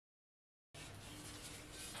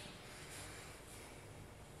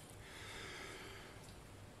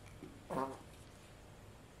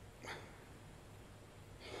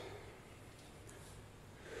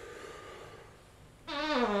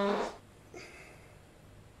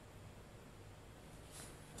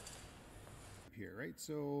here, right?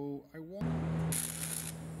 So I want...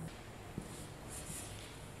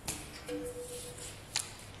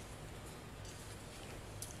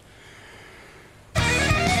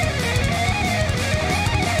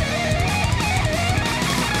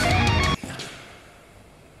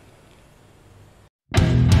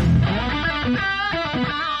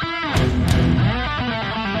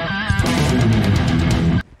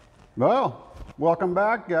 Well, welcome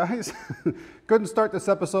back, guys. Couldn't start this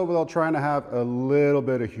episode without trying to have a little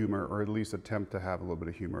bit of humor, or at least attempt to have a little bit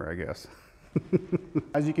of humor, I guess.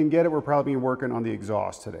 As you can get it, we're probably working on the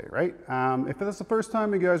exhaust today, right? If this is the first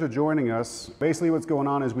time you guys are joining us, basically what's going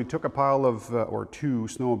on is we took a pile of, or two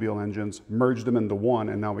snowmobile engines, merged them into one,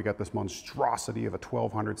 and now we got this monstrosity of a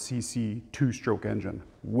 1200cc two-stroke engine.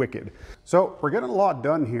 Wicked. So we're getting a lot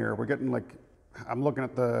done here. We're getting like, I'm looking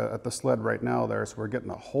at the sled right now there, so we're getting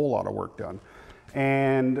a whole lot of work done.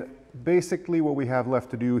 And basically what we have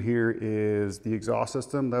left to do here is the exhaust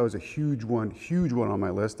system. That was a huge one on my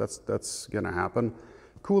list. That's gonna happen.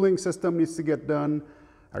 Cooling system needs to get done.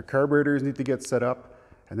 Our carburetors need to get set up.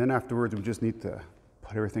 And then afterwards, we just need to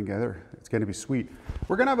put everything together. It's gonna be sweet.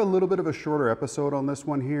 We're gonna have a little bit of a shorter episode on this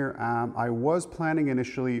one here. I was planning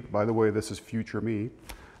initially, by the way, this is future me.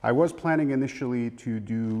 I was planning initially to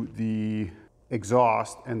do the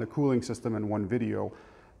exhaust and the cooling system in one video.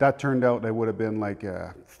 That turned out that would have been like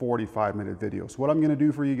a 45-minute video. So what I'm gonna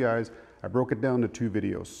do for you guys, I broke it down to two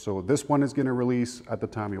videos. So this one is gonna release at the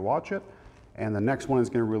time you watch it, and the next one is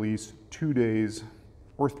gonna release 2 days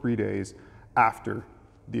or 3 days after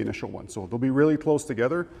the initial one. So they'll be really close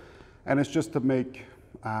together, and it's just to make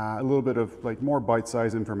a little bit of like more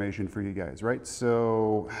bite-sized information for you guys, right?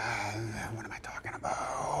 So, what am I talking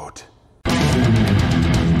about?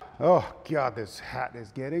 Oh God, this hat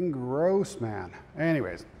is getting gross, man.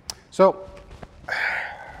 Anyways, so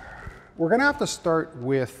we're gonna have to start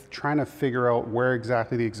with trying to figure out where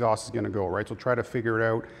exactly the exhaust is gonna go, right? So try to figure it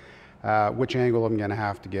out, which angle I'm gonna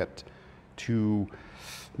have to get to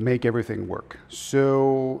make everything work.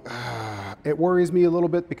 So it worries me a little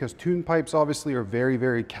bit because tune pipes obviously are very,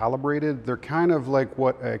 very calibrated. They're kind of like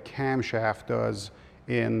what a camshaft does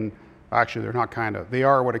in, actually they're not kind of, they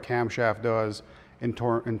are what a camshaft does in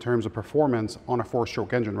terms of performance on a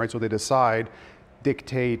four-stroke engine, right? So they decide,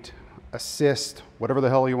 dictate, assist, whatever the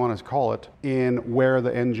hell you want to call it, in where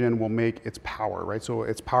the engine will make its power, right? So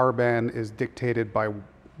its power band is dictated by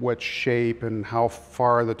what shape and how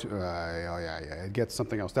far the, it gets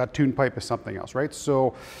something else. That tune pipe is something else, right?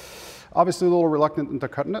 So obviously a little reluctant into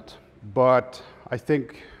cutting it, but I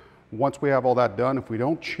think once we have all that done, if we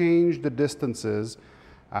don't change the distances,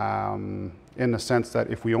 in the sense that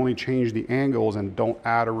if we only change the angles and don't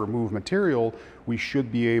add or remove material, we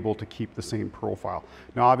should be able to keep the same profile.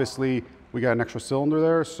 Now, obviously, we got an extra cylinder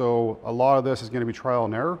there, so a lot of this is going to be trial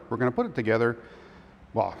and error. We're going to put it together.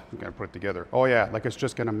 Well, we're going to put it together. Oh yeah, like it's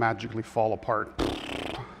just going to magically fall apart.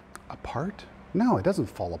 Apart? No, it doesn't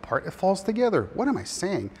fall apart. It falls together. What am I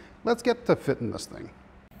saying? Let's get to fitting this thing.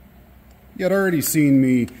 You had already seen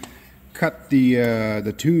me cut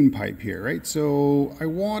the tune pipe here, right? So I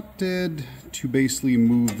wanted to basically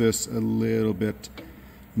move this a little bit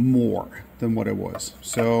more than what it was.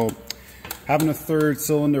 So having a third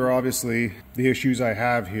cylinder, obviously the issues I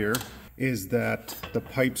have here is that the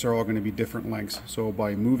pipes are all going to be different lengths. So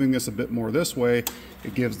by moving this a bit more this way,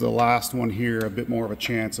 it gives the last one here a bit more of a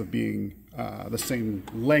chance of being the same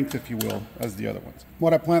length, if you will, as the other ones.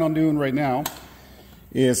 What I plan on doing right now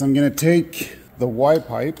is I'm going to take the Y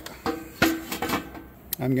pipe,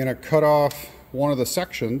 I'm going to cut off one of the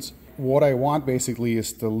sections. What I want basically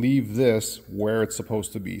is to leave this where it's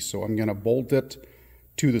supposed to be. So I'm going to bolt it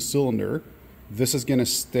to the cylinder. This is going to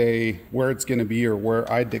stay where it's going to be, or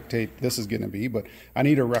where I dictate this is going to be, but I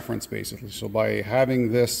need a reference basically. So by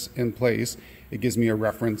having this in place, it gives me a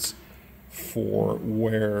reference for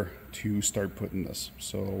where to start putting this.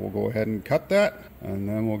 So we'll go ahead and cut that, and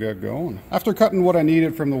then we'll get going. After cutting what I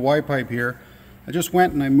needed from the Y pipe here, I just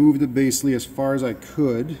went and I moved it basically as far as I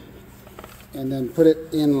could, and then put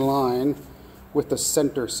it in line with the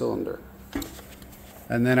center cylinder.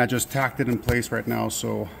 And then I just tacked it in place right now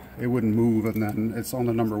so it wouldn't move, and then it's on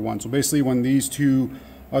the number one. So basically when these two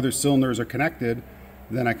other cylinders are connected,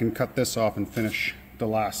 then I can cut this off and finish the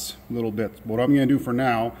last little bit. What I'm going to do for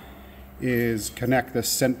now is connect the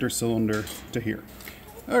center cylinder to here.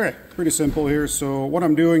 Alright, pretty simple here. So what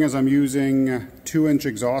I'm doing is I'm using a 2-inch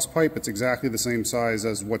exhaust pipe. It's exactly the same size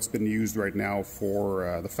as what's been used right now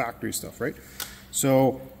for the factory stuff, right?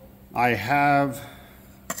 So I have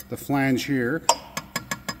the flange here.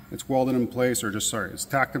 It's welded in place, or just, sorry, it's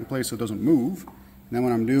tacked in place so it doesn't move. And then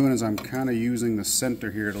what I'm doing is I'm kind of using the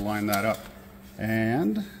center here to line that up.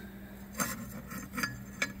 And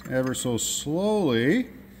ever so slowly,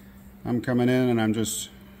 I'm coming in and I'm just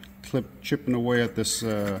chipping away at this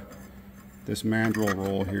this mandrel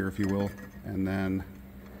roll here, if you will, and then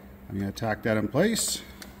I'm going to tack that in place,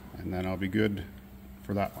 and then I'll be good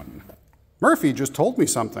for that one. Murphy just told me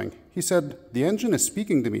something. He said, "The engine is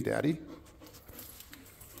speaking to me, Daddy."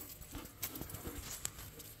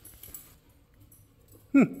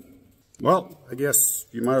 Well, I guess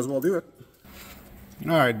you might as well do it.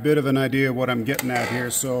 All right, bit of an idea of what I'm getting at here.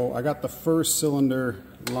 So I got the first cylinder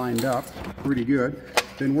lined up pretty good.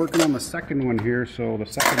 Been working on the second one here. So the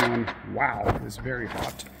second one, wow, is very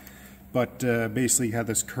hot. But basically had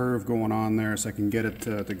this curve going on there so I can get it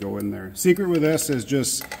to go in there. Secret with this is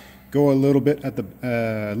just go a little bit at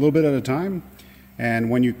a time. And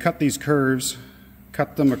when you cut these curves,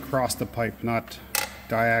 cut them across the pipe, not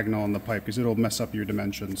diagonal in the pipe, because it'll mess up your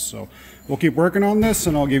dimensions. So we'll keep working on this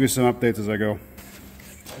and I'll give you some updates as I go.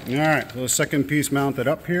 All right, so the second piece mounted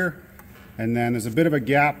up here, and then there's a bit of a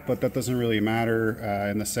gap, but that doesn't really matter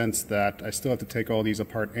in the sense that I still have to take all these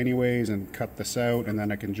apart anyways and cut this out, and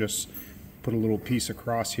then I can just put a little piece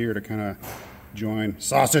across here to kind of join,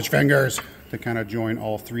 sausage fingers, to kind of join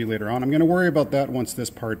all three later on. I'm going to worry about that once this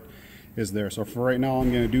part is there. So for right now, all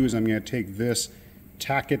I'm going to do is I'm going to take this,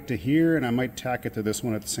 tack it to here, and I might tack it to this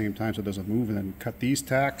one at the same time so it doesn't move, and then cut these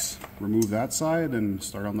tacks, remove that side, and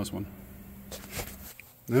start on this one.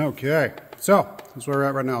 Okay, so that's where we're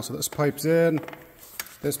at right now. So this pipe's in,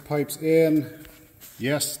 this pipe's in.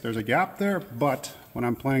 Yes, there's a gap there, but what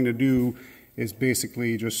I'm planning to do is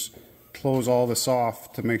basically just close all this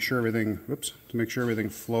off to make sure everything, whoops, to make sure everything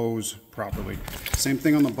flows properly. Same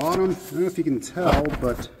thing on the bottom. I don't know if you can tell,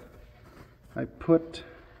 but I put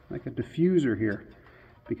like a diffuser here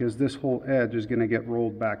because this whole edge is going to get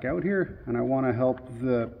rolled back out here, and I want to help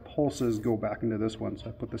the pulses go back into this one. So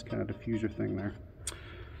I put this kind of diffuser thing there.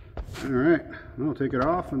 All right, I'll take it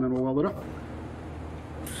off and then we'll weld it up.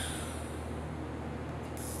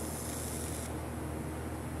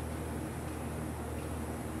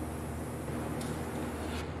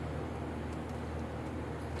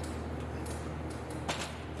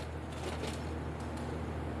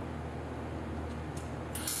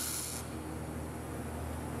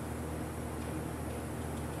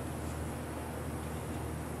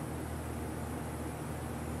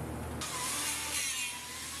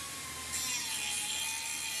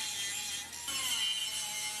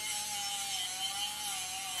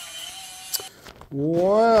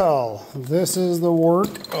 Well, this is the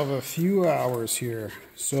work of a few hours here.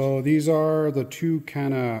 So these are the two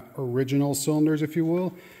kind of original cylinders, if you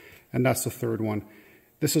will, and that's the third one.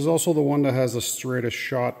 This is also the one that has the straightest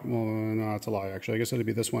shot. Well, no, that's a lie, actually. I guess it'd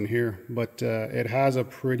be this one here, but it has a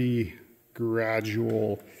pretty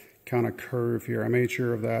gradual kind of curve here. I made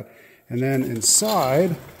sure of that. And then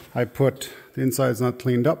inside, I put, the inside's not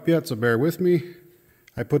cleaned up yet, so bear with me.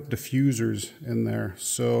 I put diffusers in there.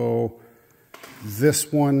 So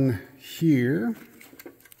this one here,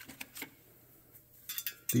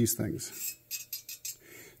 these things.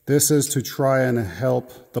 This is to try and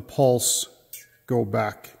help the pulse go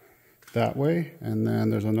back that way. And then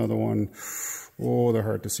there's another one. Oh, they're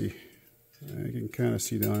hard to see. You can kind of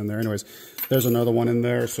see down in there. Anyways, there's another one in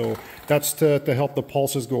there. So that's to help the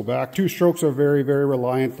pulses go back. Two strokes are very, very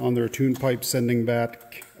reliant on their tune pipe sending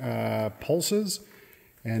back pulses.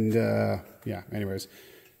 And yeah, anyways,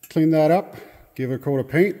 clean that up. Give it a coat of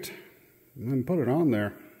paint, and then put it on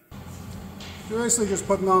there. You're basically just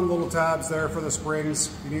putting on little tabs there for the springs.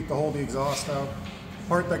 You need to hold the exhaust out. The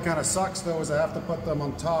part that kind of sucks though is I have to put them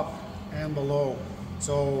on top and below.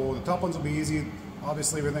 So the top ones will be easy.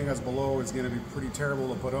 Obviously everything that's below is going to be pretty terrible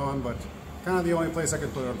to put on, but kind of the only place I can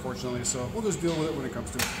put it, unfortunately. So we'll just deal with it when it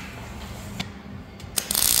comes to it.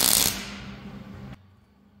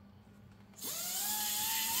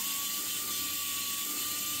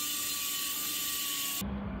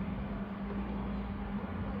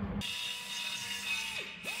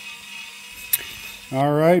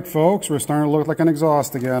 All right, folks, we're starting to look like an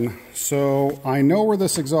exhaust again. So I know where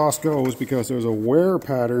this exhaust goes because there's a wear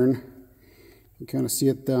pattern. You kind of see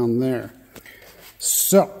it down there.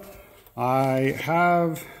 So I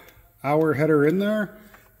have our header in there.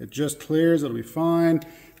 It just clears, it'll be fine.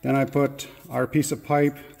 Then I put our piece of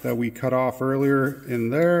pipe that we cut off earlier in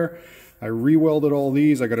there. I re-welded all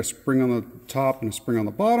these. I got a spring on the top and a spring on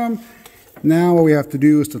the bottom. Now what we have to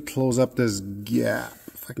do is to close up this gap,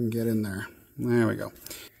 if I can get in there. There we go.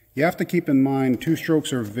 You have to keep in mind, two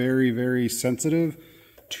strokes are very, very sensitive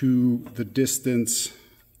to the distance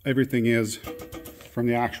everything is from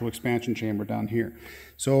the actual expansion chamber down here.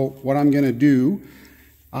 So what I'm going to do,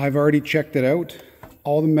 I've already checked it out.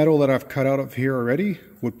 all the metal that I've cut out of here already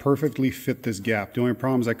would perfectly fit this gap. The only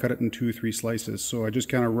problem is I cut it in 2 or 3 slices. So I just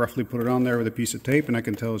kind of roughly put it on there with a piece of tape, and I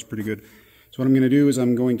can tell it's pretty good. So what I'm going to do is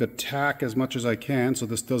I'm going to tack as much as I can so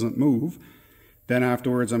this doesn't move. Then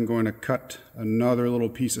afterwards I'm going to cut another little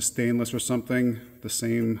piece of stainless or something, the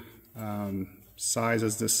same size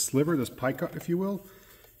as this sliver, this pie cut if you will.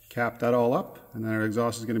 Cap that all up, and then our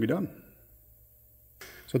exhaust is going to be done.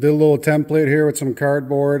 So I did a little template here with some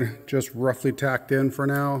cardboard, just roughly tacked in for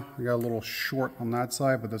now. I got a little short on that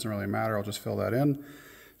side, but it doesn't really matter. I'll just fill that in.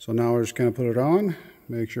 So now we're just going to put it on,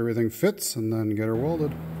 make sure everything fits, and then get her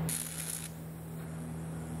welded.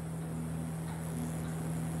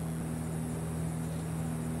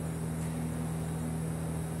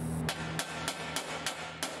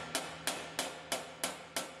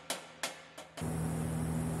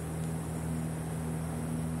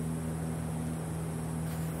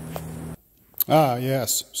 Ah,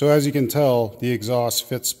 yes. So as you can tell, the exhaust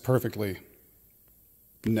fits perfectly.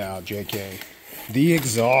 Now, JK, the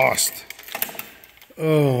exhaust.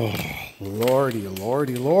 Oh, lordy,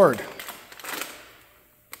 lordy, lord.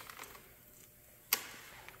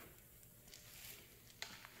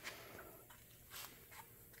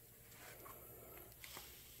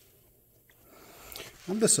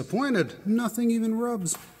 I'm disappointed. Nothing even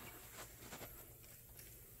rubs.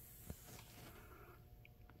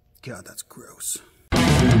 God, that's gross.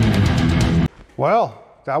 Well,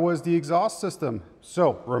 that was the exhaust system.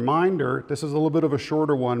 So, reminder, this is a little bit of a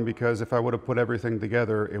shorter one because if I would have put everything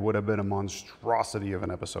together, it would have been a monstrosity of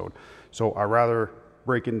an episode. So I rather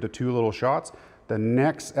break into 2 little shots. The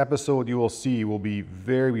next episode you will see will be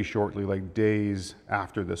very shortly, like days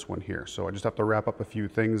after this one here. So I just have to wrap up a few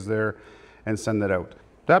things there and send it out.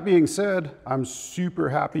 That being said, I'm super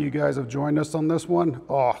happy you guys have joined us on this one.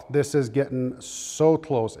 Oh, this is getting so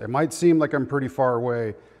close. It might seem like I'm pretty far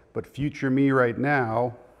away, but future me right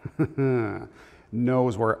now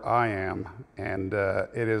knows where I am. And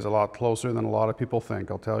it is a lot closer than a lot of people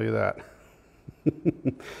think, I'll tell you that.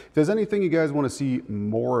 If there's anything you guys want to see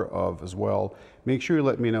more of as well, make sure you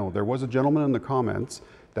let me know. There was a gentleman in the comments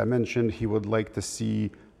that mentioned he would like to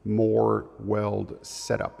see more weld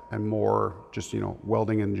setup and more just, you know,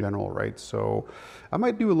 welding in general, right? So I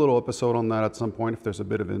might do a little episode on that at some point if there's a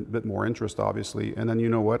bit more interest, obviously. And then, you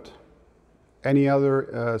know what, any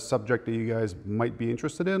other subject that you guys might be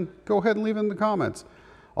interested in, go ahead and leave it in the comments.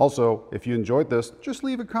 Also, if you enjoyed this, just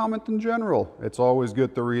leave a comment in general. It's always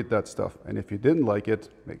good to read that stuff. And if you didn't like it,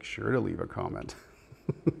 make sure to leave a comment.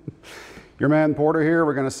 Your man Porter here.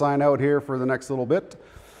 We're going to sign out here for the next little bit.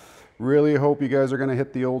 Really hope you guys are going to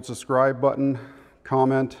hit the old subscribe button,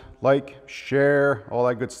 comment, like, share, all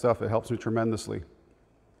that good stuff. It helps me tremendously.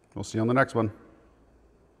 We'll see you on the next one.